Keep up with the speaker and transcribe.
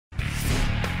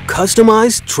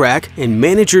Customize, track, and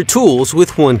manage your tools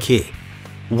with ONE-KEY.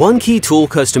 ONE-KEY tool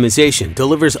customization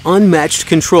delivers unmatched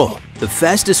control, the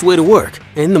fastest way to work,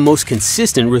 and the most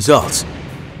consistent results.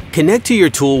 Connect to your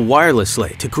tool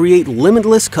wirelessly to create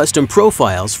limitless custom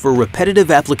profiles for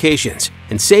repetitive applications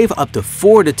and save up to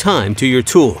 4 at a time to your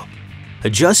tool.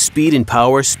 Adjust speed and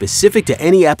power specific to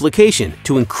any application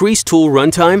to increase tool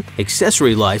runtime,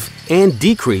 accessory life, and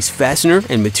decrease fastener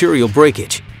and material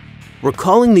breakage.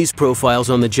 Recalling these profiles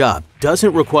on the job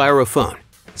doesn't require a phone.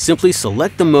 Simply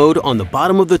select the mode on the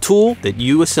bottom of the tool that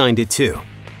you assigned it to.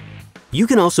 You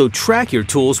can also track your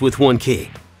tools with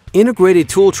ONE-KEY. Integrated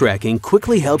tool tracking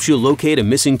quickly helps you locate a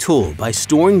missing tool by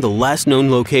storing the last known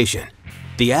location.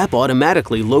 The app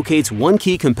automatically locates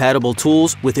ONE-KEY compatible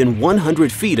tools within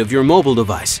 100 feet of your mobile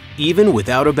device, even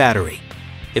without a battery.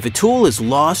 If a tool is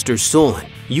lost or stolen,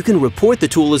 you can report the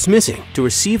tool as missing to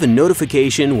receive a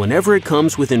notification whenever it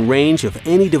comes within range of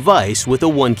any device with a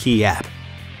ONE-KEY app.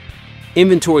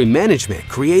 Inventory management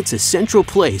creates a central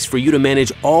place for you to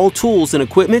manage all tools and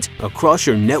equipment across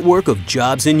your network of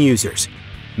jobs and users.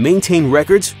 Maintain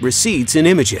records, receipts, and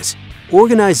images.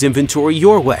 Organize inventory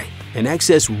your way and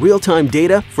access real-time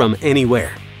data from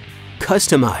anywhere.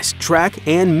 Customize, track,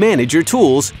 and manage your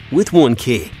tools with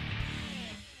ONE-KEY.